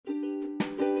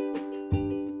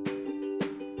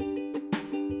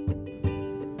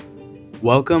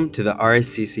Welcome to the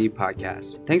RSCC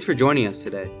podcast. Thanks for joining us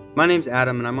today. My name's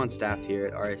Adam and I'm on staff here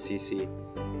at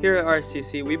RSCC. Here at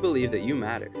RSCC, we believe that you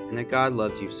matter and that God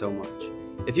loves you so much.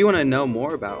 If you want to know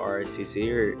more about RSCC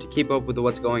or to keep up with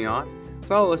what's going on,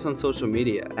 follow us on social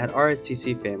media at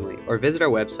RSCC Family or visit our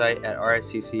website at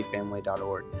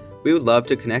rsccfamily.org. We would love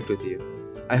to connect with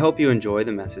you. I hope you enjoy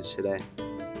the message today.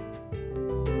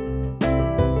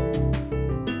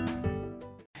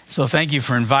 So thank you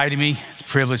for inviting me. It's a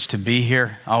privilege to be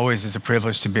here. Always is a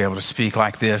privilege to be able to speak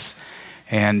like this.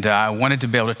 And I wanted to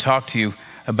be able to talk to you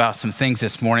about some things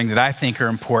this morning that I think are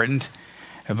important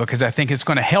because I think it's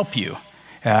going to help you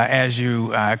as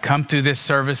you come through this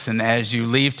service and as you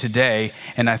leave today.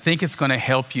 And I think it's going to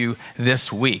help you this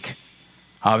week.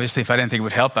 Obviously, if I didn't think it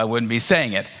would help, I wouldn't be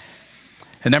saying it.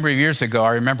 A number of years ago,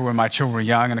 I remember when my children were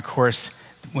young, and of course,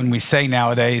 when we say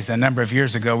nowadays, a number of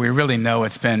years ago, we really know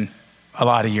it's been a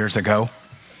lot of years ago.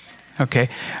 Okay,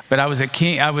 but I was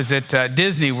at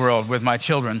Disney World with my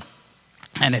children,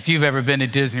 and if you've ever been to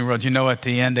Disney World, you know at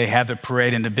the end they have the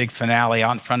parade and the big finale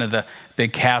out in front of the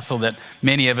big castle that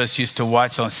many of us used to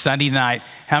watch on Sunday night.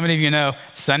 How many of you know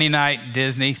Sunday night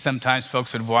Disney? Sometimes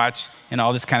folks would watch and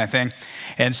all this kind of thing,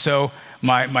 and so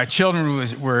my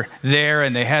children were there,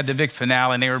 and they had the big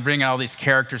finale, and they were bringing all these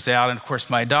characters out, and of course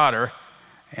my daughter,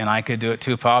 and I could do it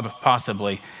too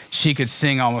possibly, she could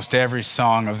sing almost every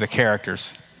song of the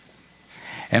characters.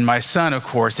 And my son, of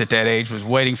course, at that age was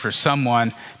waiting for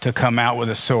someone to come out with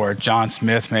a sword, John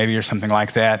Smith maybe or something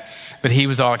like that. But he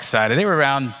was all excited. They were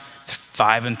around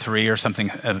 5 and 3 or something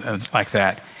like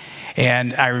that.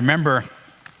 And I remember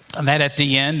that at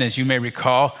the end, as you may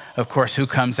recall, of course, who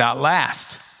comes out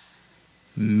last?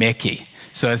 Mickey.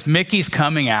 So as Mickey's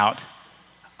coming out,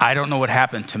 I don't know what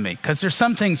happened to me because there's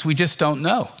some things we just don't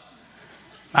know.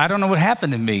 I don't know what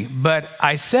happened to me, but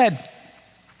I said,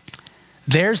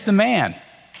 there's the man.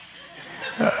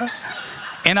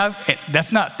 And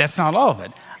that's not all of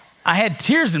it. I had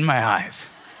tears in my eyes.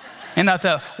 And I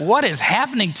thought, what is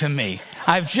happening to me?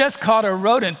 I've just caught a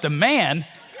rodent, the man,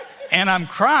 and I'm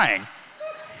crying.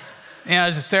 And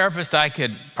as a therapist, I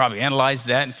could probably analyze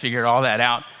that and figure all that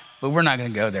out, but we're not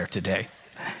going to go there today.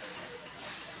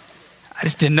 I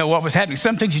just didn't know what was happening.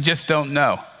 Some things you just don't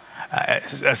know.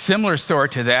 A similar story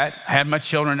to that, I had my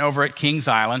children over at Kings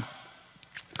Island,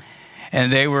 and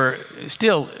they were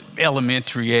still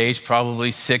elementary age,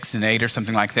 probably 6 and 8 or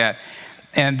something like that,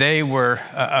 and they were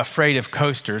afraid of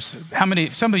coasters.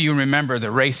 Some of you remember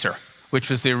the Racer, which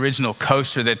was the original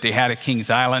coaster that they had at Kings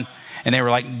Island, and they were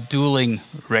like dueling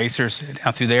racers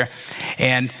out through there,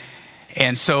 and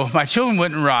so my children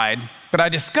wouldn't ride. But I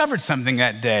discovered something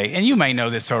that day, and you may know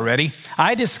this already.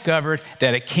 I discovered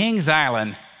that at Kings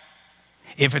Island,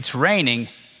 if it's raining,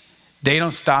 they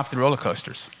don't stop the roller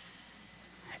coasters.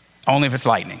 Only if it's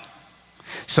lightning.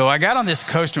 So I got on this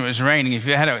coaster and it was raining. If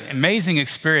you had an amazing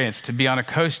experience to be on a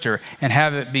coaster and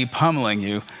have it be pummeling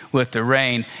you with the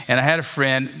rain. And I had a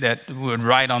friend that would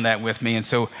ride on that with me. And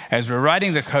so as we're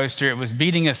riding the coaster, it was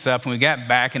beating us up. And we got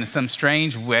back in some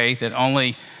strange way that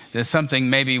only there's something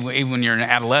maybe even when you're in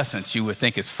adolescence you would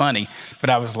think is funny. But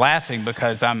I was laughing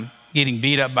because I'm getting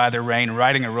beat up by the rain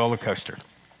riding a roller coaster.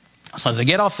 So as I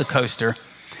get off the coaster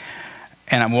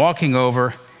and I'm walking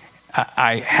over,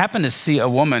 I happened to see a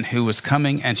woman who was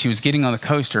coming and she was getting on the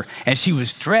coaster and she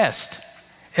was dressed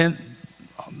in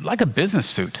like a business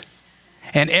suit.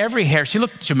 And every hair, she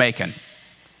looked Jamaican.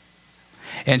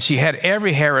 And she had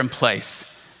every hair in place.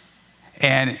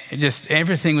 And just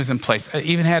everything was in place. I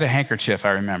even had a handkerchief,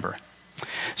 I remember.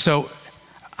 So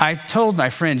I told my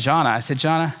friend Jonna, I said,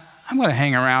 Jonna, I'm going to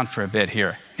hang around for a bit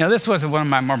here. You know, this wasn't one of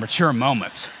my more mature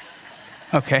moments.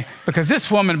 Okay, because this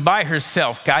woman by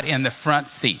herself got in the front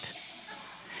seat.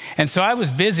 And so I was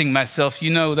busying myself, you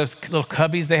know those little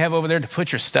cubbies they have over there to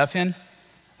put your stuff in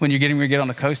when you're getting ready to get on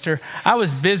the coaster? I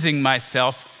was busying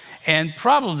myself, and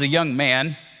probably the young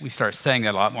man, we start saying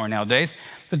that a lot more nowadays,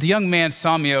 but the young man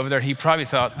saw me over there. He probably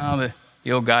thought, oh,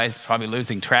 the old guy's probably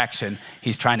losing traction.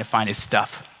 He's trying to find his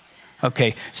stuff.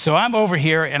 Okay, so I'm over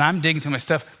here, and I'm digging through my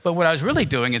stuff, but what I was really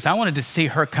doing is I wanted to see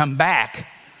her come back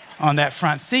on that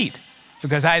front seat.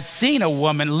 Because I had seen a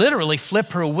woman literally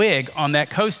flip her wig on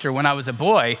that coaster when I was a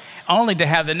boy, only to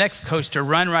have the next coaster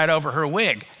run right over her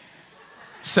wig.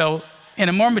 So in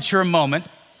a more mature moment,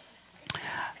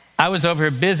 I was over here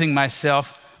busying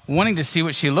myself, wanting to see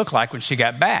what she looked like when she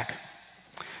got back.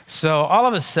 So all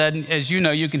of a sudden, as you know,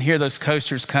 you can hear those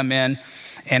coasters come in,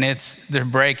 and they're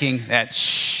breaking, that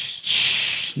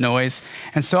shh noise.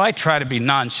 And so I try to be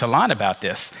nonchalant about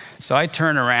this. So I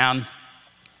turn around,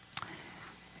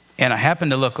 and I happen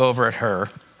to look over at her,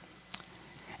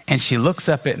 and she looks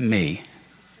up at me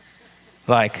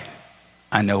like,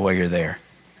 I know why you're there.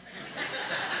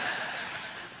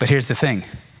 But here's the thing.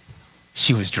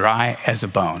 She was dry as a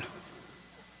bone,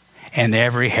 and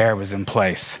every hair was in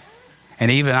place.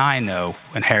 And even I know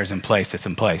when hair's in place, it's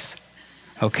in place.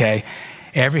 Okay?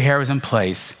 Every hair was in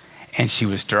place, and she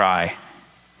was dry.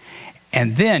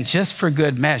 And then, just for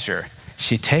good measure,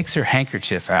 she takes her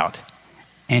handkerchief out,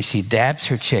 and she dabs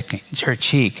her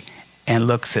cheek and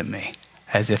looks at me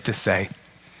as if to say,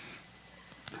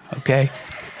 okay?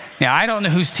 Now, I don't know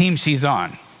whose team she's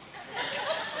on.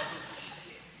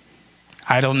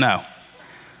 I don't know.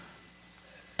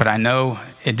 But I know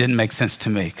it didn't make sense to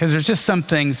me because there's just some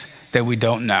things that we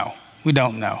don't know. We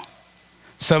don't know.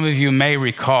 Some of you may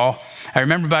recall, I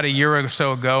remember about a year or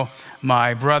so ago,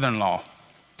 my brother-in-law,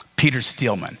 Peter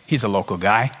Steelman, he's a local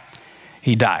guy.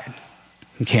 He died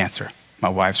from cancer, my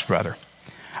wife's brother.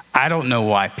 I don't know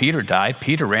why Peter died.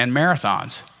 Peter ran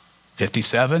marathons,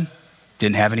 57,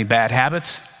 didn't have any bad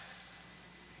habits.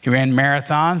 He ran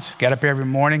marathons, got up every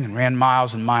morning and ran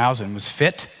miles and miles and was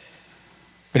fit.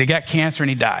 But he got cancer and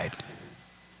he died.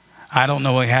 I don't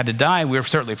know why he had to die. We were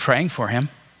certainly praying for him.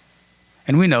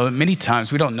 And we know that many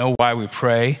times we don't know why we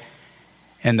pray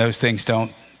and those things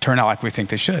don't turn out like we think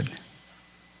they should.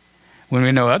 When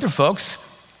we know other folks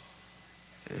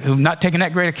who've not taken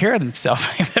that great a care of themselves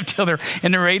until they're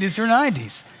in their 80s or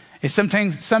 90s. It's some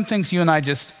things you and I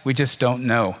just don't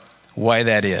know why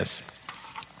that is.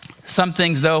 Some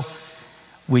things, though,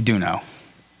 we do know.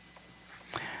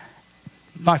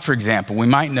 Like, for example, we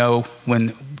might know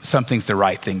when something's the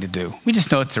right thing to do. We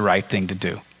just know it's the right thing to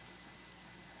do.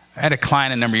 I had a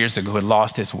client a number of years ago who had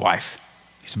lost his wife.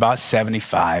 He was about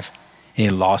 75, and he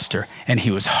lost her, and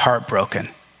he was heartbroken,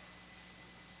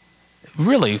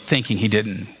 really thinking he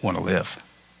didn't want to live.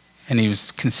 And he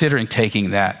was considering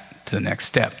taking that to the next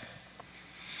step.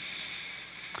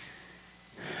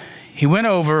 He went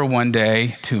over one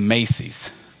day to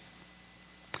Macy's,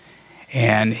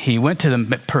 and he went to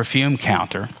the perfume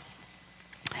counter,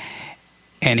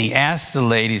 and he asked the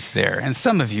ladies there, and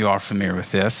some of you are familiar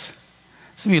with this.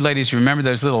 Some of you ladies remember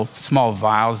those little small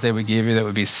vials they would give you that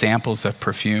would be samples of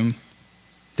perfume?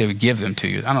 They would give them to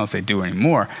you. I don't know if they do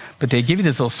anymore, but they give you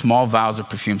these little small vials of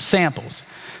perfume samples.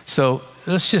 So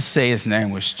let's just say his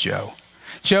name was Joe.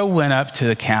 Joe went up to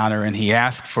the counter and he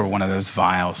asked for one of those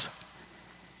vials.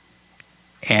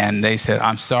 And they said,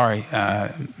 I'm sorry,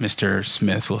 Mr.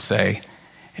 Smith will say,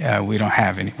 we don't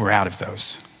have any, we're out of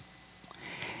those.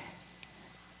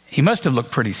 He must have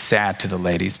looked pretty sad to the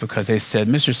ladies because they said,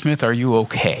 Mr. Smith, are you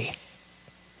okay?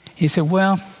 He said,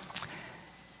 well,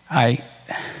 I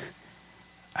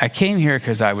came here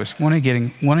because I was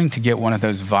wanting to get one of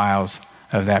those vials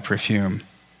of that perfume.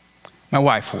 My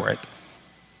wife wore it.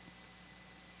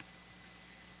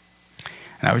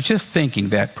 And I was just thinking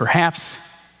that perhaps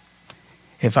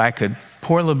if I could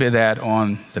pour a little bit of that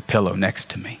on the pillow next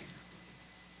to me,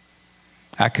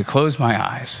 I could close my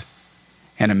eyes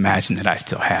and imagine that I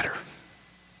still had her.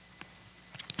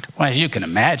 Well, as you can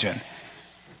imagine,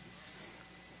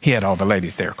 he had all the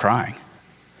ladies there crying.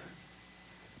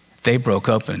 They broke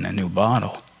open a new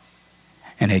bottle,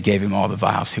 and they gave him all the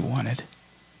vials he wanted.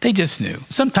 They just knew.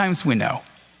 Sometimes we know.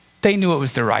 They knew it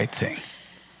was the right thing.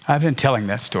 I've been telling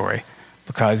that story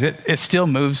because it still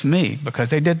moves me because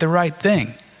they did the right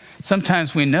thing.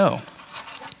 Sometimes we know.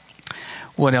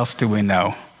 What else do we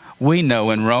know? We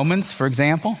know in Romans, for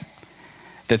example,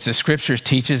 that the scriptures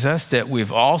teaches us that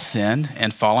we've all sinned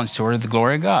and fallen short of the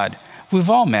glory of God. We've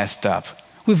all messed up.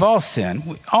 We've all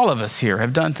sinned. All of us here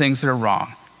have done things that are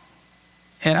wrong.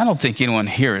 And I don't think anyone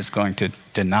here is going to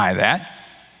deny that,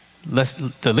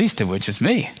 the least of which is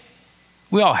me.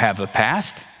 We all have a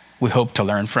past. We hope to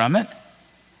learn from it.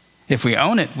 If we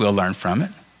own it, we'll learn from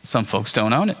it. Some folks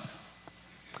don't own it.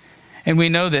 And we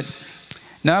know that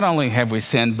not only have we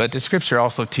sinned, but the scripture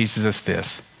also teaches us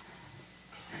this.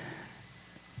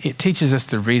 It teaches us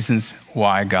the reasons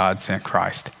why God sent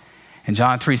Christ. In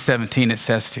John 3:17,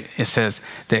 it says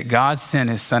that God sent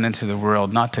his son into the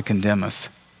world not to condemn us,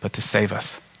 but to save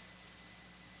us.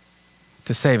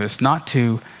 To save us, not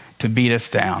to beat us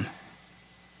down.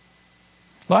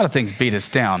 A lot of things beat us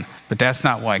down, but that's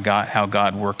not how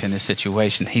God worked in this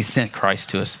situation. He sent Christ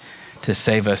to us to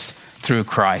save us through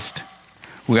Christ.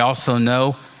 We also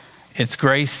know it's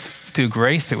through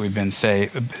grace that we've been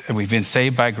saved. We've been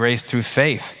saved by grace through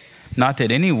faith. Not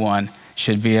that anyone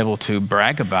should be able to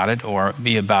brag about it or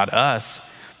be about us,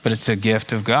 but it's a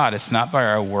gift of God. It's not by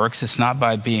our works. It's not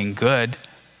by being good.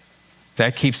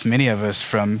 That keeps many of us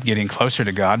from getting closer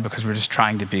to God because we're just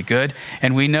trying to be good.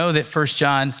 And we know that 1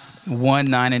 John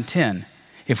 1:9 and 10,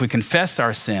 if we confess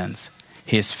our sins,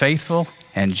 he is faithful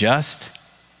and just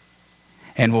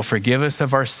and will forgive us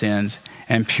of our sins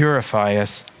and purify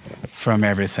us from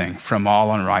everything, from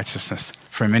all unrighteousness,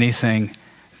 from anything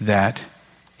that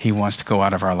he wants to go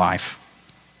out of our life.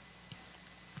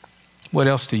 What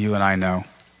else do you and I know?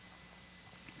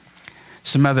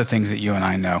 Some other things that you and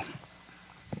I know.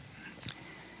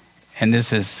 And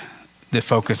this is the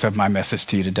focus of my message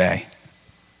to you today.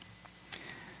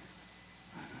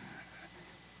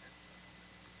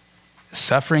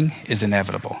 Suffering is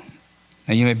inevitable.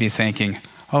 Now you may be thinking,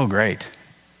 oh great,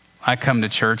 I come to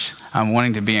church, I'm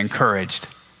wanting to be encouraged,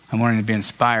 I'm wanting to be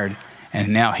inspired, and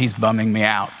now he's bumming me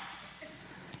out.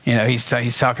 You know, he's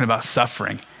talking about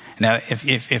suffering. Now,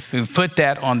 if we put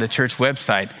that on the church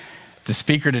website, the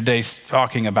speaker today's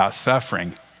talking about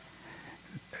suffering,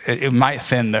 it might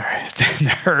thin the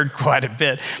herd quite a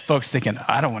bit. Folks thinking,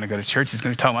 I don't want to go to church, he's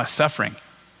going to talk about suffering.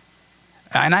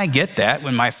 And I get that.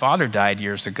 When my father died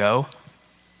years ago,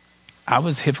 I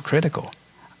was hypocritical.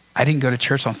 I didn't go to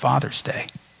church on Father's Day.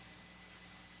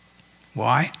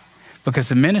 Why? Because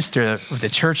the minister of the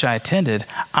church I attended,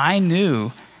 I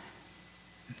knew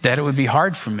that it would be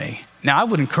hard for me. Now, I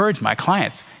would encourage my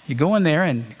clients, you go in there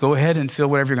and go ahead and feel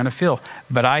whatever you're going to feel.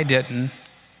 But I didn't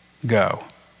go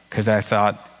because I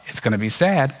thought it's going to be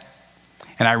sad.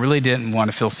 And I really didn't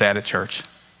want to feel sad at church.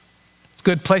 It's a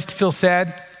good place to feel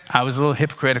sad. I was a little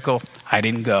hypocritical. I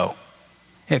didn't go.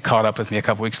 It caught up with me a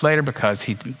couple weeks later because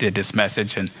he did this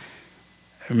message and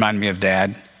it reminded me of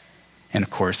Dad. And of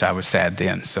course, I was sad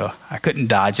then, so I couldn't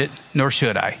dodge it, nor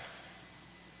should I.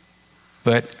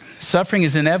 But suffering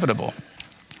is inevitable.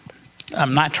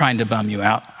 I'm not trying to bum you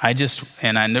out. I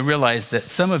realize that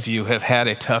some of you have had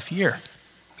a tough year.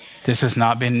 This has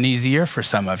not been an easy year for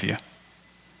some of you.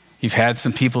 You've had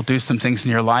some people do some things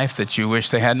in your life that you wish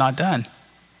they had not done.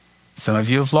 Some of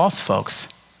you have lost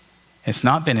folks. It's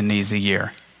not been an easy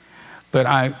year. But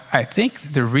I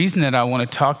think the reason that I want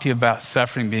to talk to you about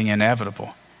suffering being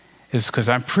inevitable is because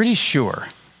I'm pretty sure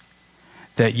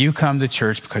that you come to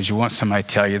church because you want somebody to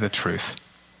tell you the truth.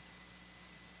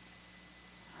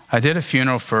 I did a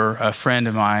funeral for a friend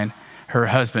of mine. Her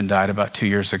husband died about 2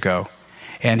 years ago.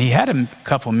 And he had a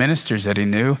couple ministers that he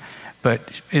knew,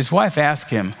 but his wife asked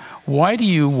him, who do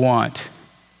you want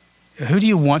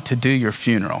to do your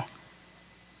funeral?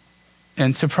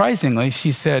 And surprisingly,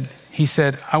 he said,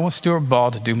 I want Stuart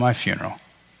Ball to do my funeral.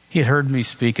 He had heard me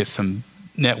speak at some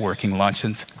networking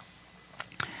luncheons.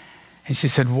 And she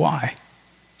said, why?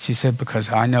 She said, because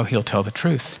I know he'll tell the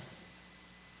truth.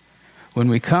 When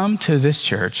we come to this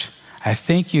church, I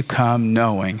think you come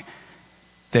knowing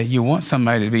that you want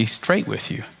somebody to be straight with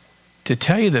you, to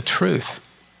tell you the truth.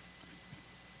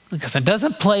 Because it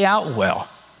doesn't play out well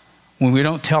when we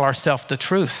don't tell ourselves the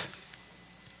truth.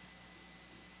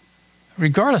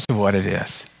 Regardless of what it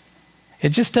is. It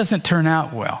just doesn't turn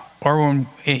out well. Or when,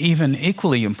 even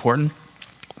equally important,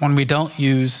 when we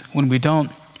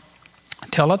don't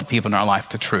tell other people in our life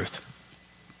the truth.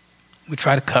 We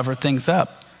try to cover things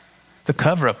up. The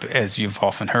cover-up, as you've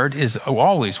often heard, is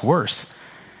always worse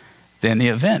than the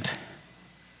event.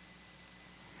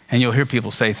 And you'll hear people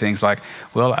say things like,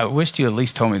 well, I wished you at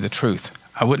least told me the truth.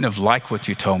 I wouldn't have liked what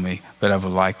you told me, but I would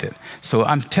have liked it. So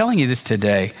I'm telling you this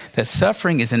today, that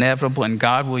suffering is inevitable and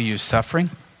God will use suffering.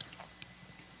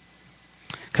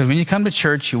 Because when you come to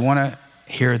church, you want to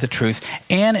hear the truth.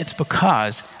 And it's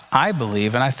because I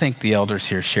believe, and I think the elders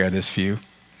here share this view,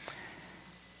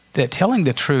 that telling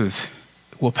the truth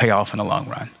will pay off in the long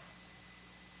run.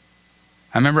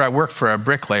 I remember I worked for a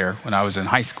bricklayer when I was in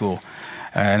high school,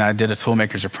 and I did a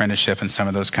toolmaker's apprenticeship and some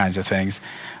of those kinds of things.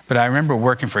 But I remember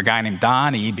working for a guy named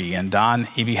Don Eby, and Don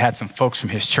Eby had some folks from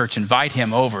his church invite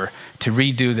him over to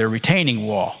redo their retaining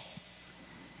wall.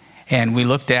 And we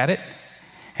looked at it,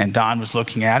 and Don was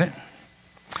looking at it,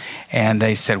 and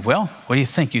they said, well, what do you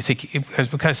think? You think, it was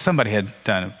because somebody had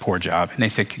done a poor job, and they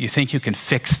said, you think you can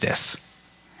fix this?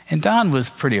 And Don was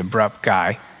a pretty abrupt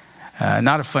guy,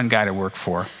 not a fun guy to work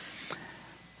for.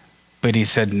 But he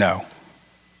said no.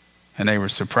 And they were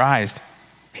surprised.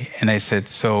 And they said,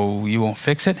 so you won't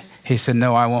fix it? He said,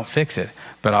 no, I won't fix it,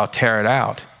 but I'll tear it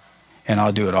out and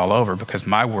I'll do it all over because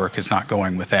my work is not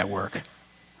going with that work.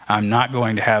 I'm not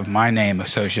going to have my name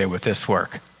associated with this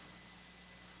work.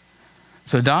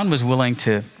 So Don was willing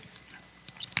to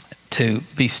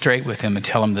be straight with him and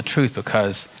tell him the truth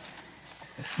because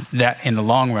that in the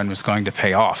long run was going to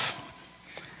pay off.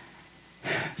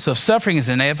 So if suffering is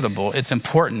inevitable, it's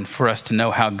important for us to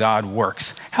know how God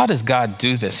works. How does God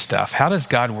do this stuff? How does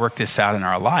God work this out in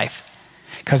our life?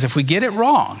 Because if we get it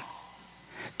wrong,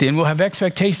 then we'll have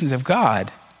expectations of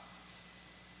God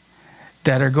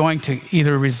that are going to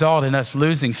either result in us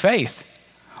losing faith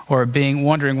or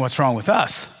wondering what's wrong with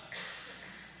us.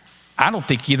 I don't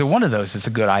think either one of those is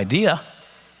a good idea.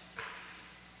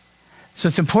 So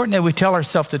it's important that we tell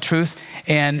ourselves the truth,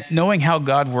 and knowing how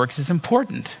God works is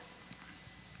important.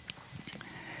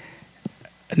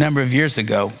 A number of years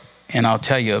ago, and I'll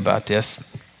tell you about this,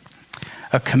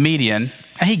 a comedian,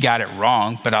 he got it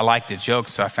wrong, but I liked the joke,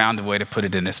 so I found a way to put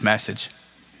it in this message.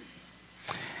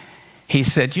 He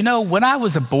said, when I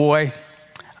was a boy,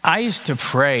 I used to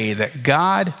pray that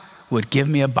God would give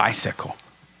me a bicycle.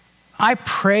 I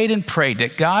prayed and prayed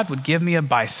that God would give me a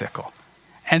bicycle.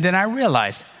 And then I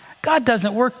realized God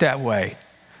doesn't work that way.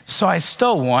 So I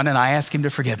stole one and I asked him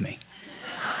to forgive me.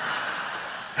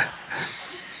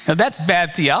 Now that's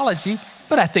bad theology,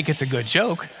 but I think it's a good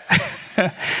joke.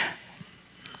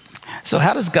 So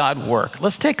how does God work?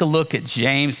 Let's take a look at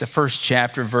James, the first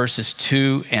chapter, verses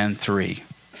 2 and 3.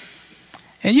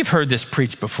 And you've heard this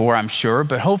preached before, I'm sure,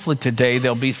 but hopefully today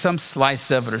there'll be some slice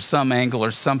of it or some angle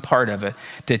or some part of it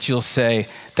that you'll say,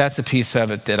 that's a piece of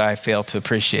it that I fail to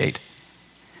appreciate.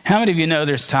 How many of you know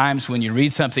there's times when you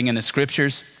read something in the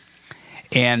scriptures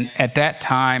and at that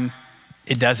time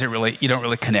you don't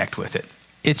really connect with it.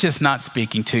 It's just not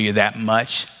speaking to you that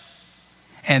much.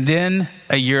 And then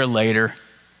a year later,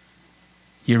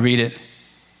 you read it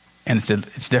and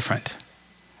it's different.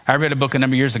 I read a book a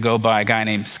number of years ago by a guy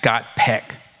named Scott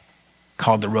Peck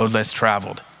called The Road Less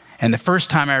Traveled. And the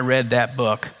first time I read that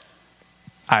book,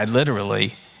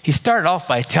 he started off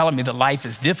by telling me that life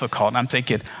is difficult. And I'm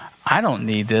thinking, I don't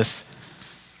need this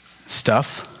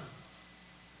stuff.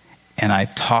 And I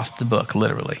tossed the book,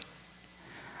 literally.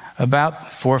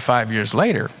 About 4 or 5 years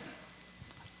later,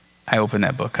 I opened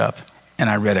that book up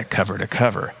and I read it cover to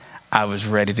cover. I was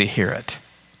ready to hear it.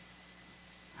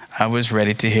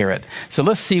 So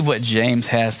let's see what James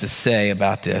has to say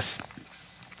about this.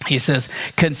 He says,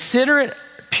 consider it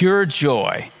pure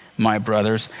joy, my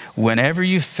brothers, whenever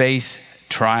you face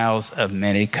trials of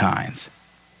many kinds.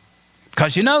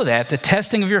 Because you know that the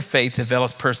testing of your faith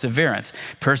develops perseverance.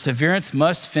 Perseverance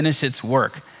must finish its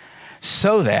work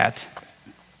so that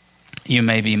you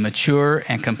may be mature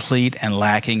and complete and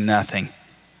lacking nothing.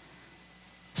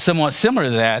 Somewhat similar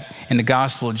to that, in the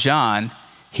Gospel of John,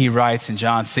 he writes in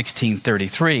John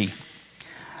 16:33,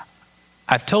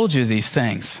 I've told you these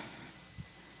things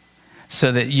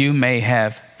so that you may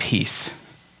have peace.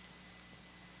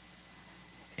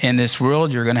 In this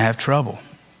world, you're going to have trouble.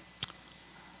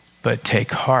 But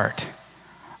take heart.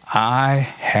 I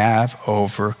have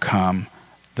overcome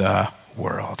the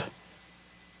world.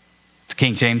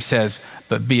 King James says,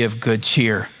 but be of good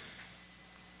cheer,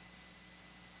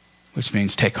 which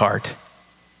means take heart.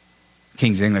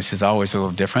 King's English is always a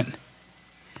little different.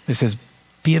 It says,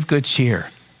 be of good cheer,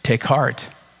 take heart,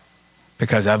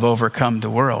 because I've overcome the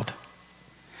world.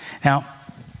 Now,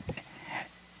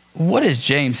 what is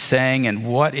James saying and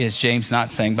what is James not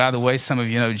saying? By the way, some of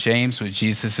you know James was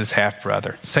Jesus'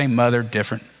 half-brother. Same mother,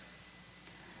 different.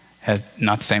 Had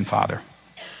not the same father.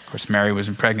 Of course, Mary was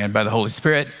impregnated by the Holy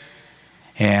Spirit,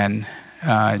 and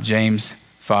James'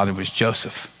 father was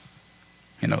Joseph,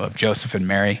 of Joseph and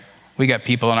Mary. We got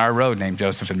people on our road named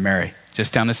Joseph and Mary,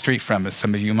 just down the street from us.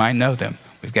 Some of you might know them.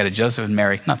 We've got a Joseph and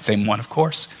Mary, not the same one, of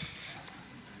course.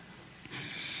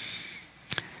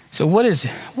 So what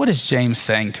is James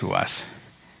saying to us?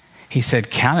 He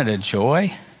said, count it a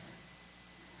joy.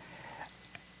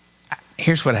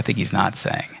 Here's what I think he's not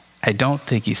saying. I don't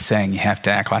think he's saying you have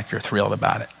to act like you're thrilled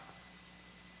about it.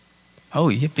 Oh,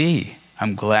 yippee,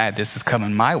 I'm glad this is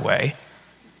coming my way.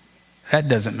 That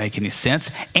doesn't make any sense.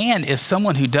 And if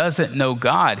someone who doesn't know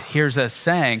God hears us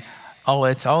saying, oh,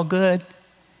 it's all good,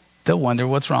 they'll wonder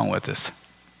what's wrong with us.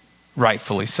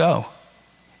 Rightfully so.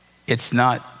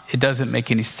 It doesn't make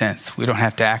any sense. We don't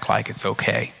have to act like it's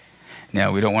okay.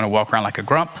 Now, we don't want to walk around like a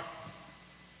grump.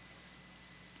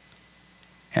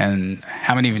 And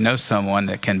how many of you know someone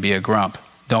that can be a grump?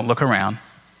 Don't look around.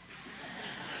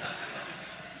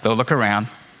 Don't look around.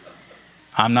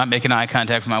 I'm not making eye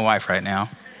contact with my wife right now.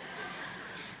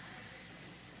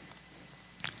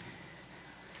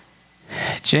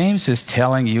 James is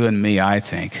telling you and me, I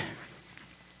think,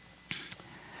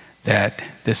 that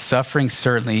this suffering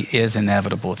certainly is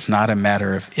inevitable. It's not a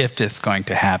matter of if it's going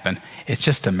to happen. It's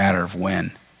just a matter of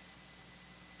when.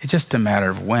 It's just a matter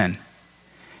of when.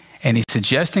 And he's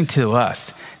suggesting to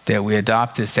us that we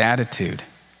adopt this attitude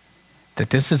that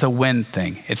this is a when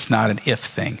thing. It's not an if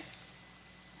thing.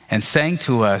 And saying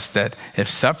to us that if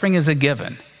suffering is a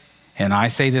given, and I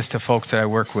say this to folks that I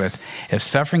work with, if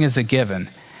suffering is a given,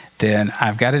 then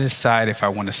I've got to decide if I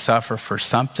want to suffer for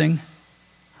something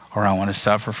or I want to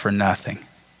suffer for nothing.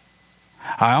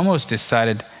 I almost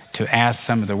decided to ask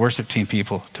some of the worship team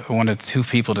people, one of the two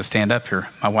people to stand up here.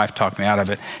 My wife talked me out of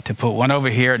it, to put one over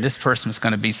here, and this person was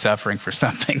going to be suffering for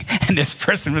something, and this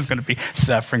person was going to be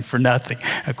suffering for nothing.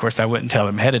 Of course, I wouldn't tell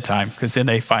them ahead of time, because then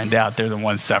they find out they're the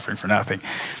ones suffering for nothing.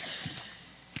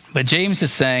 But James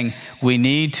is saying we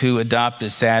need to adopt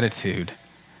this attitude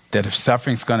that if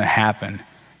suffering's going to happen,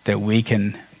 that we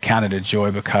can count it a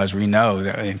joy because we know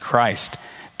that in Christ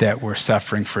that we're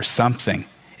suffering for something.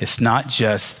 It's not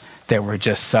just that we're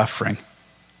just suffering.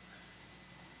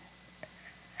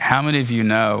 How many of you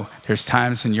know there's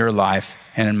times in your life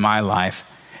and in my life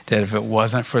that if it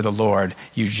wasn't for the Lord,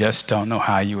 you just don't know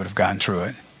how you would have gotten through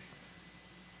it?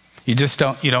 You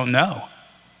don't know.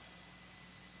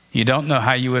 You don't know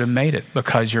how you would have made it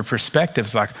because your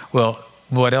perspective's like, well,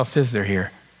 what else is there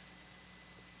here?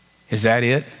 Is that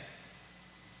it?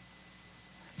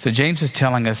 So James is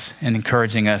telling us and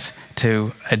encouraging us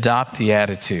to adopt the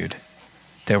attitude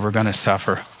that we're going to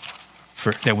suffer,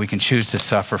 that we can choose to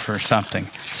suffer for something.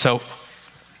 So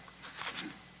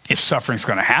if suffering's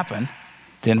going to happen,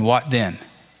 then what then?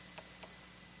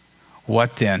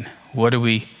 What then? What do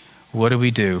we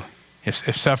do?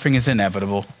 If suffering is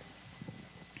inevitable,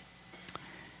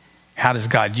 how does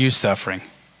God use suffering?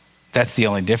 That's the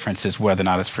only difference, is whether or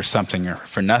not it's for something or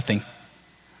for nothing.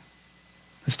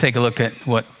 Let's take a look at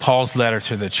what Paul's letter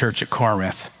to the church at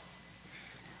Corinth.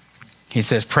 He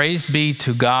says, "Praise be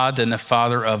to God and the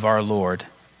Father of our Lord,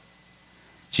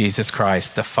 Jesus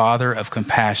Christ, the Father of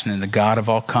compassion and the God of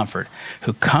all comfort,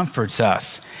 who comforts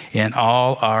us in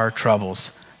all our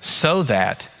troubles, so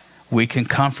that we can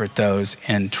comfort those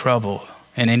in trouble,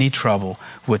 in any trouble,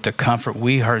 with the comfort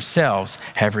we ourselves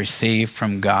have received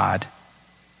from God.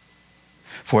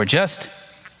 For just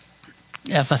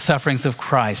as the sufferings of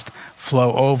Christ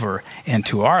flow over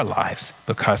into our lives,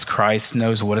 because Christ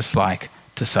knows what it's like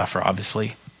to suffer,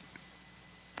 obviously,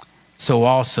 so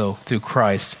also through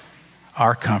Christ,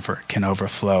 our comfort can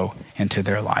overflow into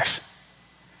their life."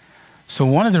 So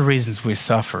one of the reasons we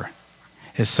suffer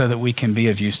is so that we can be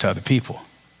of use to other people.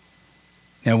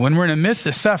 Now, when we're in the midst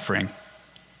of suffering,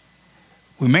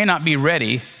 we may not be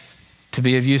ready to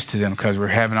be of use to them because we're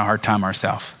having a hard time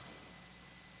ourselves.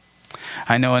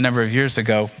 I know a number of years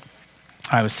ago,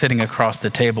 I was sitting across the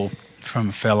table from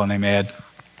a fellow named Ed,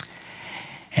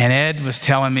 and Ed was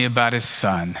telling me about his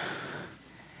son.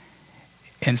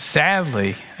 And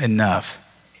sadly enough,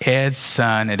 Ed's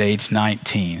son at age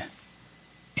 19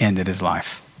 ended his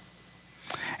life.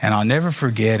 And I'll never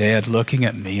forget Ed looking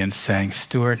at me and saying,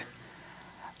 "Stuart,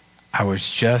 I was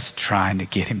just trying to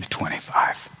get him to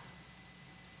 25.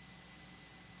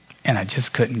 And I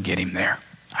just couldn't get him there.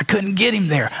 I couldn't get him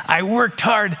there. I worked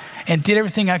hard and did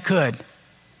everything I could.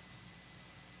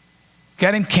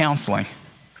 Got him counseling.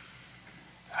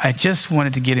 I just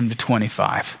wanted to get him to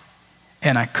 25,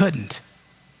 and I couldn't."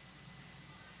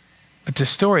 But the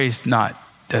story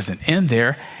doesn't end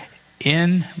there.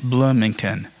 In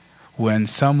Bloomington, when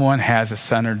someone has a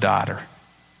son or daughter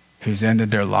who's ended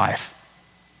their life,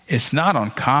 it's not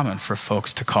uncommon for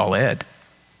folks to call Ed.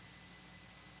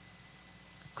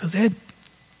 Because Ed,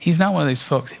 he's not one of these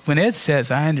folks. When Ed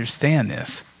says, "I understand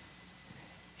this,"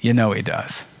 you know he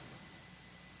does.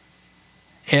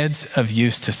 Ed's of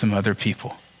use to some other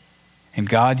people. And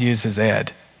God uses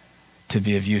Ed to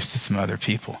be of use to some other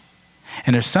people.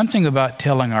 And there's something about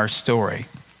telling our story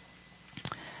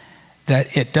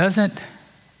that it doesn't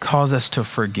cause us to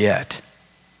forget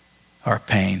our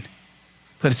pain.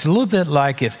 But it's a little bit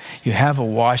like if you have a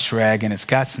wash rag and it's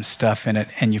got some stuff in it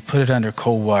and you put it under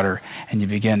cold water and you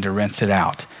begin to rinse it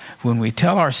out. When we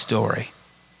tell our story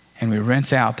and we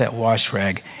rinse out that wash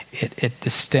rag, the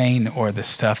stain or the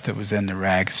stuff that was in the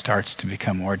rag starts to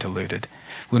become more diluted.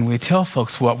 When we tell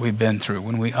folks what we've been through,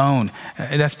 when we own,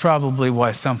 that's probably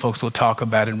why some folks will talk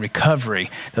about in recovery.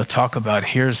 They'll talk about,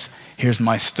 here's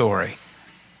my story.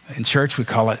 In church,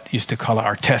 used to call it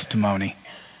our testimony.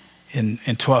 In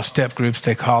 12-step groups,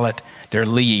 they call it their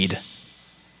lead.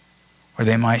 Or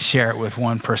they might share it with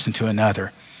one person to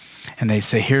another. And they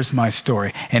say, "Here's my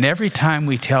story." And every time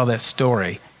we tell that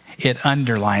story, it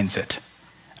underlines it.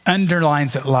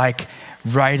 Underlines it like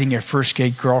writing your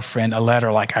first-grade girlfriend a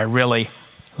letter like, "I really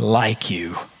like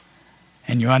you."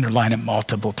 And you underline it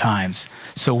multiple times.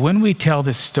 So when we tell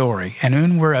this story and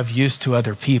when we're of use to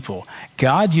other people,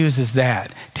 God uses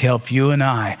that to help you and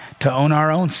I to own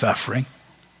our own suffering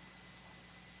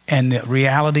and the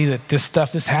reality that this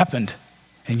stuff has happened.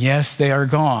 And yes, they are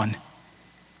gone.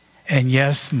 And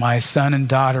yes, my son and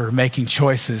daughter are making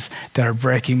choices that are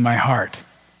breaking my heart,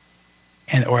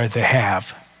 or they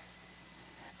have.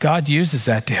 God uses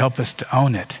that to help us to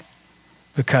own it.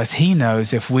 because he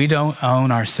knows if we don't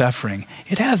own our suffering,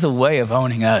 it has a way of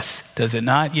owning us, does it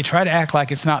not? You try to act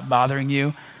like it's not bothering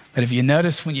you, but if you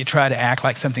notice when you try to act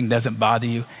like something doesn't bother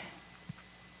you,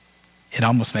 it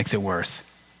almost makes it worse.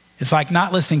 It's like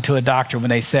not listening to a doctor when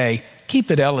they say,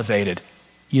 keep it elevated.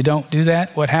 You don't do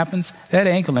that, what happens? That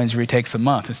ankle injury takes a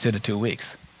month instead of 2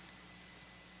 weeks.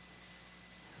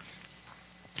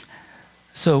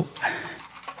 So,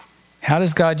 how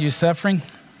does God use suffering?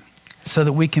 So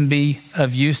that we can be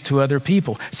of use to other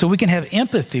people. So we can have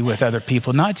empathy with other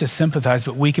people, not just sympathize,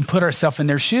 but we can put ourselves in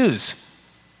their shoes.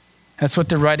 That's what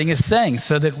the writing is saying,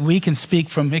 so that we can speak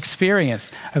from experience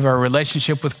of our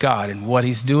relationship with God and what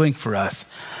he's doing for us.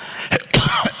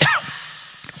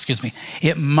 Excuse me.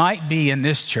 It might be in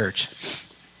this church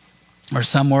or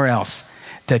somewhere else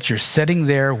that you're sitting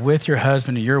there with your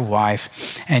husband or your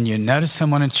wife and you notice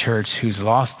someone in church who's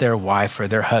lost their wife or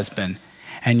their husband,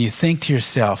 and you think to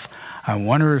yourself, I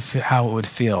wonder how it would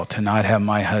feel to not have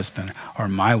my husband or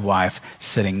my wife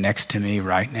sitting next to me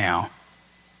right now.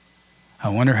 I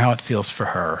wonder how it feels for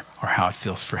her or how it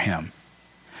feels for him.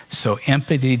 So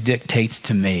empathy dictates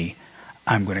to me,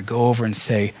 I'm going to go over and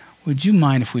say, would you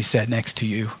mind if we sat next to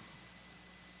you?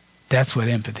 That's what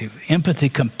empathy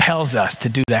compels us to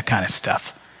do that kind of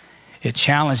stuff. It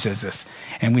challenges us,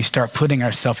 and we start putting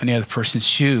ourselves in the other person's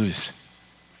shoes.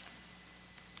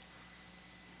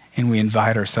 And we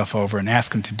invite ourselves over and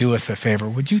ask them to do us a favor.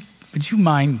 Would you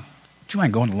mind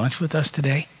going to lunch with us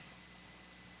today?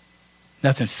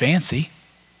 Nothing fancy.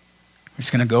 We're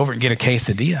just going to go over and get a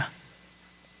quesadilla.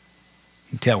 You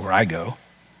can tell where I go.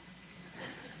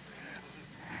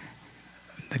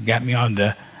 They got me on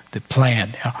the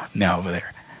plan now over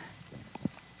there.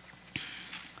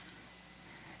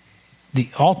 The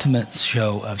ultimate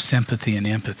show of sympathy and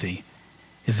empathy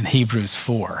is in Hebrews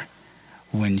 4.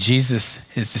 When Jesus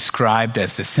is described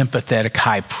as the sympathetic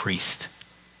high priest.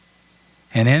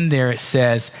 And in there it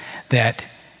says that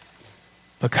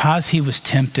because he was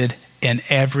tempted in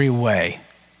every way.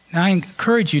 Now I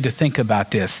encourage you to think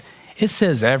about this. It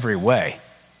says every way.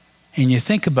 And you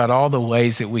think about all the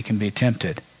ways that we can be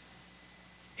tempted.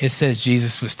 It says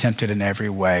Jesus was tempted in every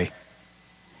way.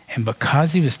 And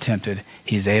because he was tempted,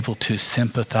 he's able to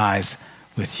sympathize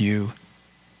with you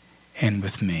and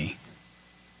with me.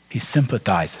 He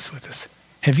sympathizes with us.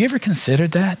 Have you ever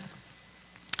considered that?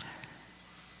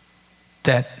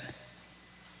 That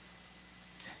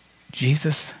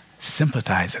Jesus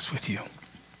sympathizes with you.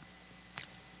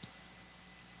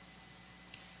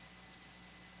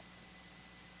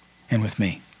 And with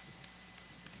me.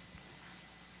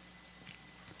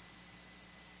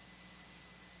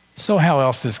 So how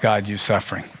else does God use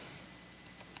suffering?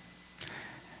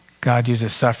 God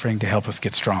uses suffering to help us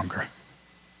get stronger.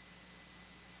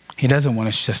 He doesn't want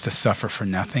us just to suffer for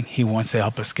nothing. He wants to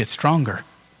help us get stronger.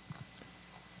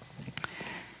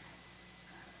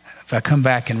 If I come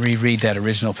back and reread that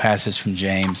original passage from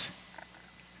James,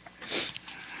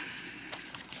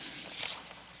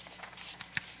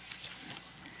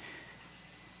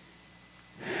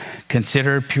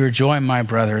 consider it pure joy, my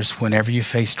brothers, whenever you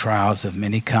face trials of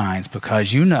many kinds,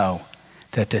 because you know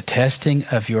that the testing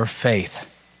of your faith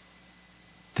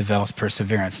develops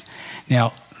perseverance.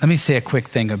 Now, let me say a quick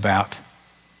thing about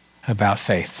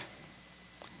faith.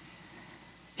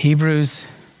 Hebrews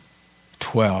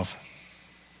 12,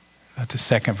 the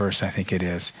second verse I think it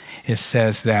is, it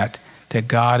says that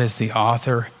God is the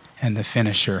author and the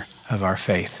finisher of our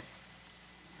faith.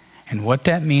 And what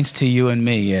that means to you and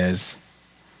me is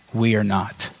we are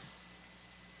not.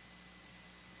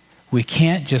 We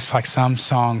can't, just like some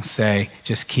songs say,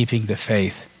 just keeping the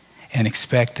faith and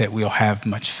expect that we'll have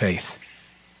much faith.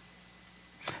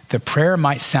 The prayer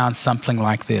might sound something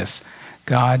like this.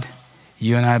 God,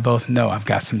 you and I both know I've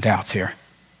got some doubts here.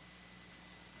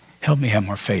 Help me have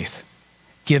more faith.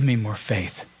 Give me more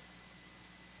faith.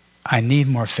 I need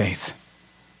more faith.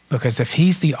 Because if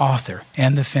he's the author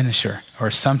and the finisher,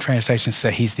 or some translations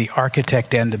say he's the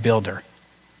architect and the builder,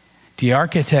 the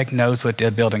architect knows what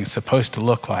the building is supposed to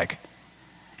look like.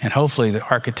 And hopefully the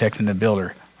architect and the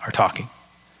builder are talking.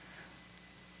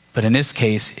 But in this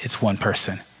case, it's one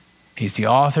person. He's the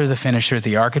author, the finisher,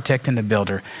 the architect, and the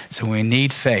builder. So we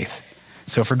need faith.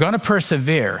 So if we're going to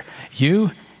persevere,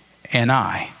 you and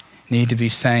I need to be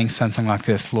saying something like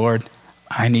this: Lord,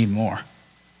 I need more.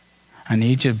 I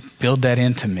need you to build that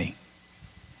into me.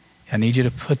 I need you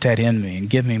to put that in me and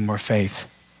give me more faith,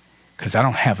 because I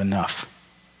don't have enough.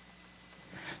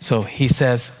 So he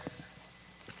says,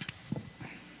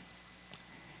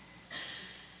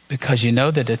 because you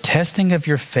know that the testing of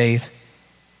your faith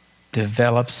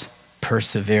develops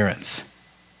perseverance.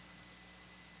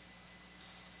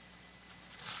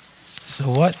 So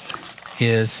what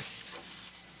is,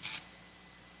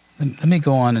 let me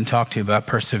go on and talk to you about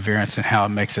perseverance and how it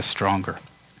makes us stronger,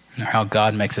 or how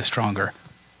God makes us stronger.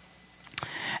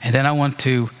 And then I want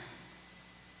to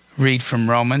read from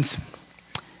Romans,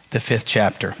 the 5th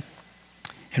chapter.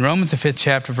 In Romans, the 5th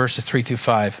chapter, verses 3 through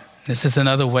 5, this is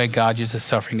another way God uses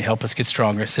suffering to help us get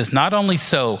stronger. It says, not only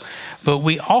so, but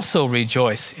we also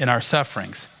rejoice in our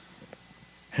sufferings.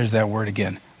 Here's that word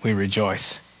again, we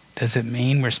rejoice. Does it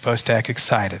mean we're supposed to act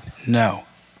excited? No.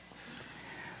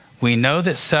 We know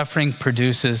that suffering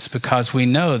produces, because we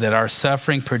know that our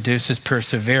suffering produces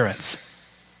perseverance.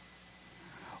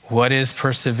 What is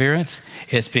perseverance?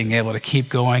 It's being able to keep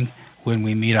going when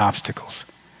we meet obstacles,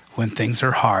 when things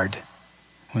are hard,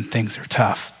 when things are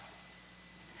tough,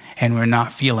 and we're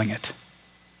not feeling it,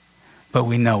 but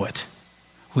we know it.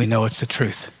 We know it's the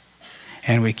truth,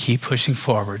 and we keep pushing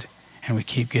forward, and we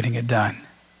keep getting it done.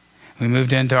 We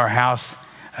moved into our house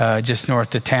just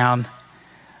north of town.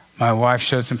 My wife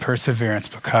showed some perseverance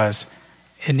because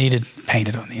it needed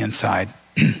painted on the inside.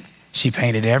 She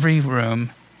painted every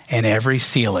room and every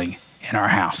ceiling in our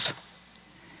house.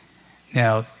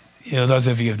 Now, those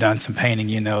of you who have done some painting,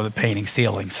 you know that painting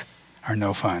ceilings are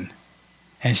no fun.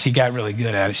 And she got really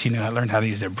good at it. She learned how to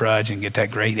use a brush and get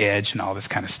that great edge and all this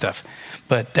kind of stuff.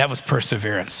 But that was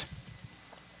perseverance.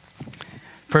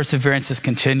 Perseverance is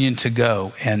continuing to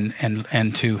go and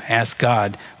to ask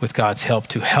God, with God's help,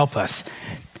 to help us.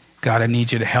 God, I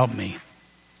need you to help me.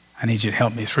 I need you to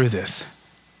help me through this.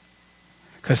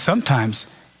 Because sometimes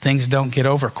things don't get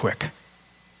over quick.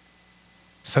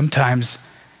 Sometimes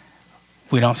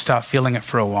we don't stop feeling it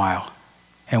for a while,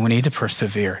 and we need to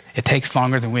persevere. It takes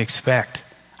longer than we expect.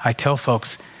 I tell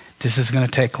folks, this is going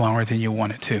to take longer than you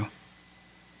want it to.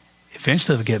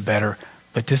 Eventually it'll get better,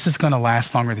 but this is going to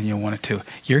last longer than you want it to.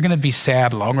 You're going to be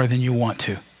sad longer than you want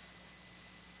to.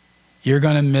 You're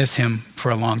going to miss him for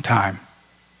a long time.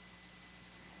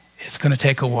 It's going to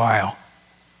take a while,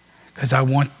 because I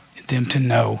want them to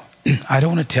know. I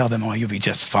don't want to tell them, oh, you'll be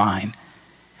just fine.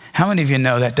 How many of you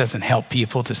know that doesn't help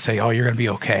people to say, oh, you're going to be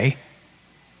okay?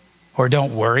 Or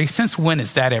don't worry. Since when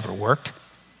has that ever worked?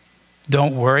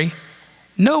 Don't worry.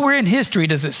 Nowhere in history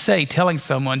does it say telling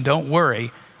someone, don't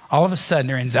worry, all of a sudden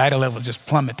their anxiety level just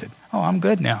plummeted. Oh, I'm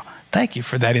good now. Thank you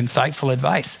for that insightful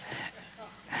advice.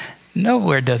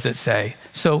 Nowhere does it say.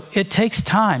 So it takes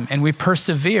time, and we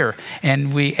persevere,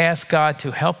 and we ask God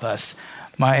to help us.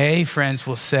 My AA friends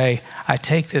will say, I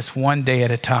take this one day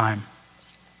at a time.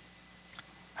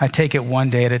 I take it one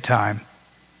day at a time.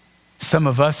 Some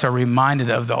of us are reminded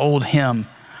of the old hymn,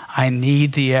 I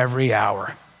need thee every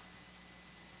hour.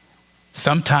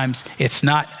 Sometimes it's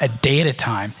not a day at a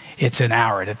time, it's an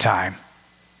hour at a time.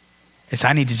 It's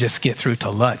I need to just get through to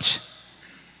lunch.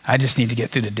 I just need to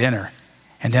get through to dinner.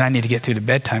 And then I need to get through to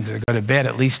bedtime, because I go to bed,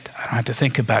 at least I don't have to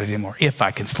think about it anymore, if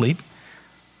I can sleep.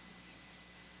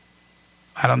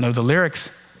 I don't know the lyrics.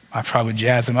 I probably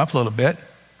jazz them up a little bit,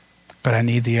 but I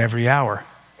need thee every hour.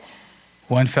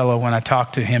 One fellow, when I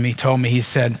talked to him, he told me, he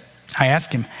said, I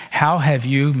asked him, how have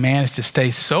you managed to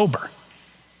stay sober?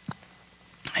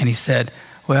 And he said,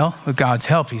 well, with God's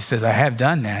help, he says, I have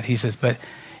done that. He says, but,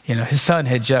 his son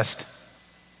had just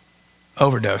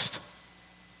overdosed.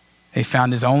 They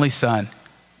found his only son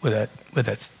with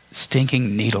a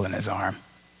stinking needle in his arm,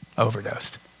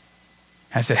 overdosed.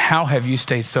 I said, how have you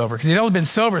stayed sober? Because he'd only been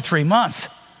sober 3 months.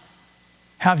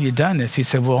 How have you done this? He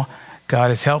said, well, God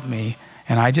has helped me.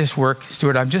 And I'm just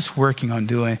working on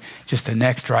doing just the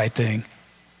next right thing.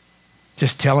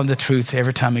 Just telling the truth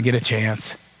every time I get a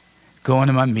chance. Going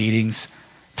to my meetings,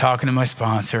 talking to my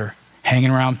sponsor,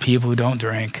 hanging around people who don't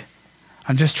drink.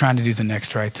 I'm just trying to do the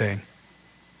next right thing.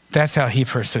 That's how he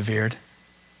persevered.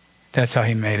 That's how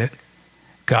he made it.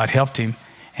 God helped him.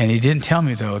 And he didn't tell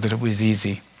me, though, that it was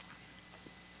easy.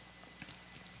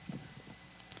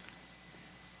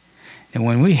 And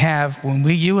when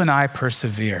you and I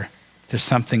persevere, there's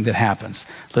something that happens.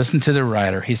 Listen to the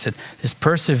writer. He said, this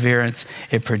perseverance,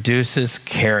 it produces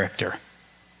character.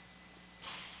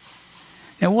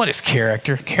 Now, what is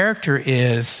character? Character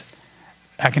is,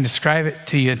 I can describe it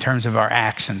to you in terms of our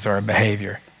actions or our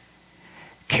behavior.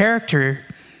 Character,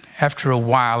 after a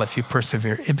while, if you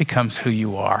persevere, it becomes who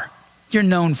you are. You're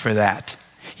known for that.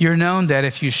 You're known that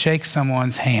if you shake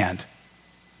someone's hand,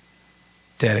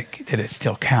 that it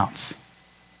still counts.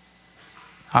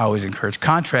 I always encourage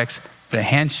contracts, but a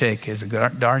handshake is a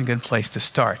darn good place to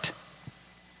start.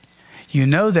 You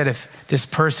know that if this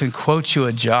person quotes you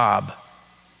a job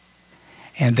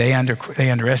and they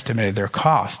underestimated their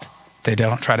cost, they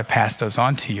don't try to pass those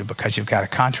on to you because you've got a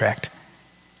contract.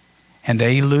 And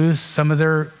they lose some of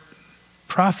their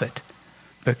profit.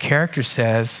 But character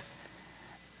says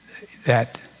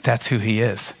that that's who he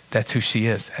is. That's who she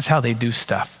is. That's how they do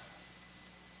stuff.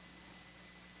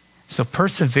 So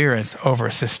perseverance over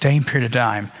a sustained period of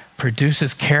time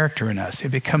produces character in us. It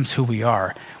becomes who we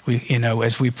are.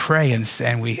 As we pray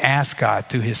and we ask God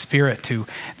through his Spirit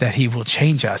that he will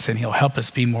change us and he'll help us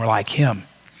be more like him.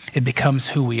 It becomes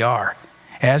who we are.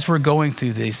 As we're going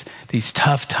through these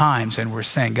tough times and we're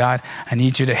saying, God, I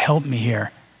need you to help me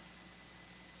here.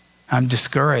 I'm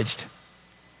discouraged.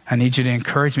 I need you to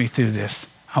encourage me through this.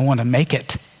 I want to make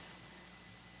it.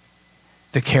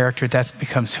 The character, that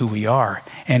becomes who we are.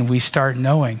 And we start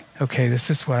knowing, okay, this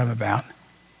is what I'm about.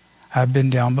 I've been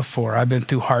down before. I've been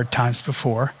through hard times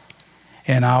before.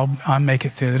 And I'll make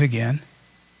it through it again.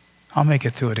 I'll make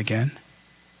it through it again.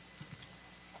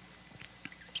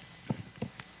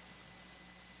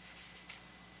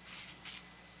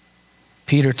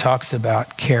 Peter talks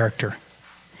about character.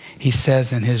 He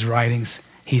says in his writings,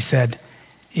 he said,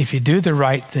 if you do the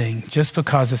right thing, just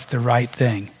because it's the right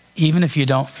thing, even if you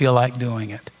don't feel like doing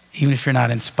it, even if you're not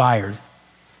inspired,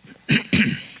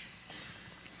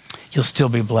 you'll still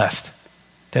be blessed.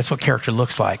 That's what character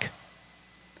looks like.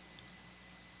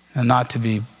 And not to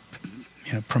be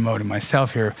promoting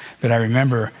myself here, but I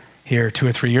remember here 2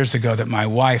 or 3 years ago that my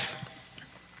wife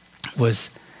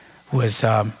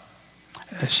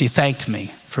she thanked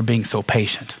me for being so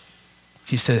patient.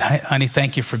 She said, honey,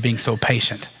 thank you for being so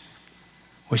patient.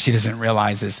 What she doesn't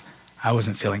realize is I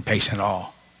wasn't feeling patient at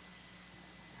all.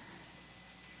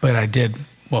 But I did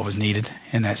what was needed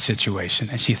in that situation,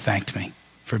 and she thanked me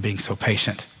for being so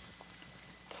patient.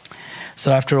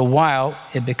 So after a while,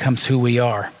 it becomes who we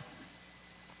are.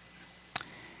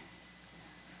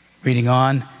 Reading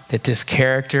on, that this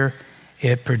character,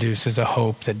 it produces a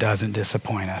hope that doesn't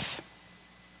disappoint us.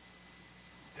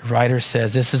 The writer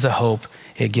says this is a hope.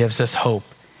 It gives us hope,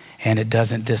 and it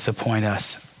doesn't disappoint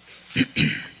us.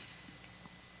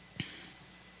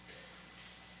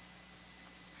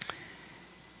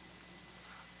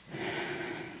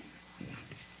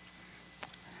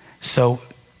 So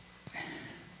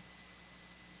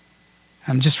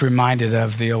I'm just reminded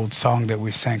of the old song that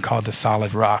we sang called The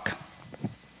Solid Rock.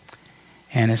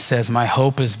 And it says, my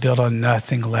hope is built on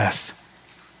nothing less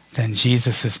than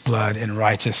Jesus' blood and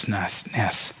righteousness.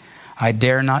 I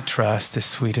dare not trust the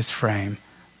sweetest frame,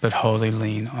 but wholly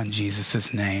lean on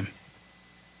Jesus' name.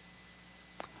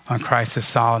 On Christ the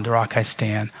solid rock I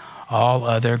stand. All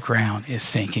other ground is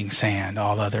sinking sand.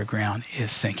 All other ground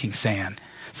is sinking sand.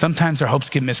 Sometimes our hopes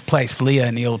get misplaced. Leah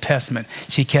in the Old Testament,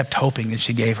 she kept hoping that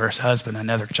she gave her husband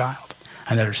another child,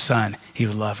 another son. He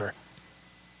would love her.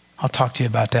 I'll talk to you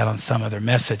about that on some other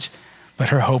message. But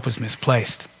her hope was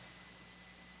misplaced.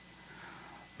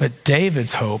 But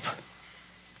David's hope,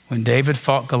 when David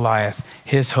fought Goliath,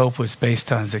 his hope was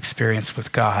based on his experience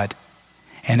with God.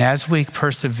 And as we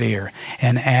persevere,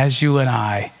 and as you and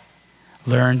I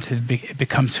learn it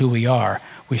becomes who we are,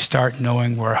 we start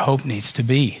knowing where hope needs to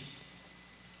be.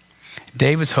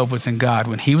 David's hope was in God.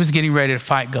 When he was getting ready to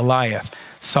fight Goliath,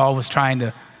 Saul was trying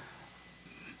to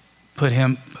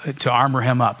armor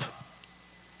him up.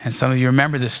 And some of you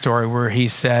remember this story where he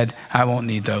said, I won't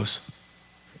need those.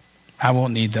 I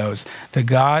won't need those. The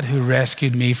God who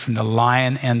rescued me from the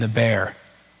lion and the bear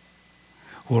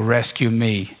will rescue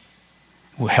me,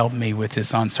 will help me with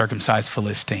this uncircumcised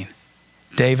Philistine.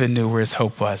 David knew where his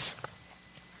hope was.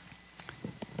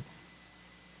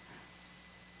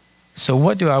 So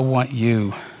what do I want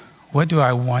you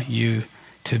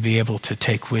to be able to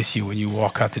take with you when you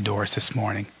walk out the doors this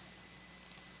morning?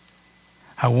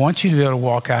 I want you to be able to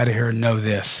walk out of here and know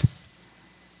this,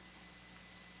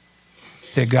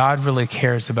 that God really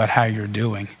cares about how you're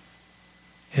doing.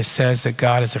 It says that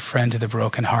God is a friend to the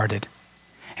brokenhearted,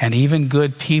 and even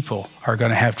good people are going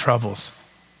to have troubles.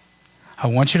 I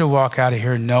want you to walk out of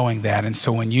here knowing that. And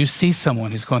so when you see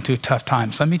someone who's going through tough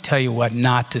times, let me tell you what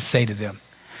not to say to them.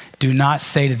 Do not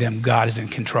say to them, God is in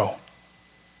control.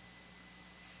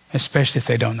 Especially if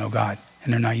they don't know God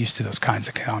and they're not used to those kinds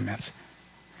of comments.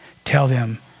 Tell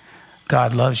them,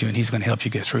 God loves you and he's going to help you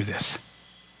get through this.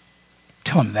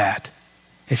 Tell them that.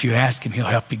 If you ask him, he'll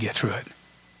help you get through it.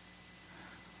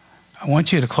 I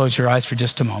want you to close your eyes for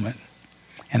just a moment,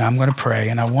 and I'm going to pray,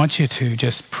 and I want you to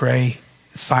just pray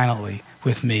silently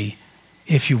with me,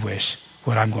 if you wish,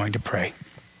 what I'm going to pray.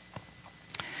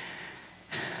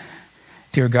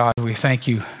 Dear God, we thank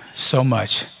you so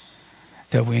much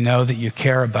that we know that you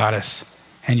care about us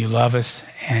and you love us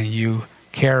and you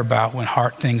care about when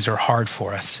things are hard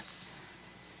for us.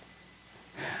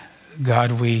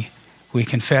 God, we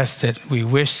confess that we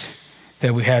wish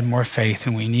that we had more faith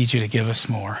and we need you to give us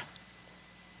more.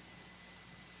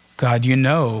 God, you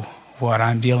know what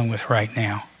I'm dealing with right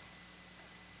now.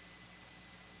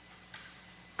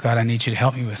 God, I need you to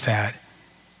help me with that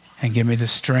and give me the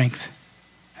strength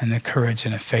and the courage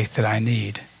and the faith that I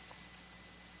need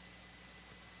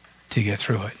to get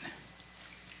through it.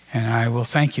 And I will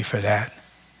thank you for that,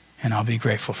 and I'll be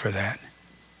grateful for that.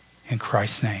 In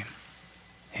Christ's name,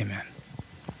 amen.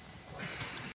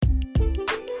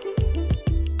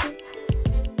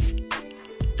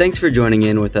 Thanks for joining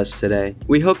in with us today.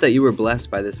 We hope that you were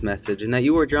blessed by this message and that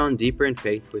you were drawn deeper in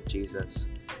faith with Jesus.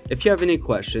 If you have any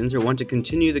questions or want to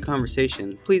continue the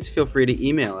conversation, please feel free to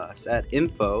email us at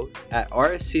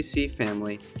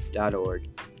info@rsccfamily.org.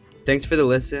 Thanks for the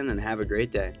listen and have a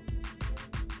great day.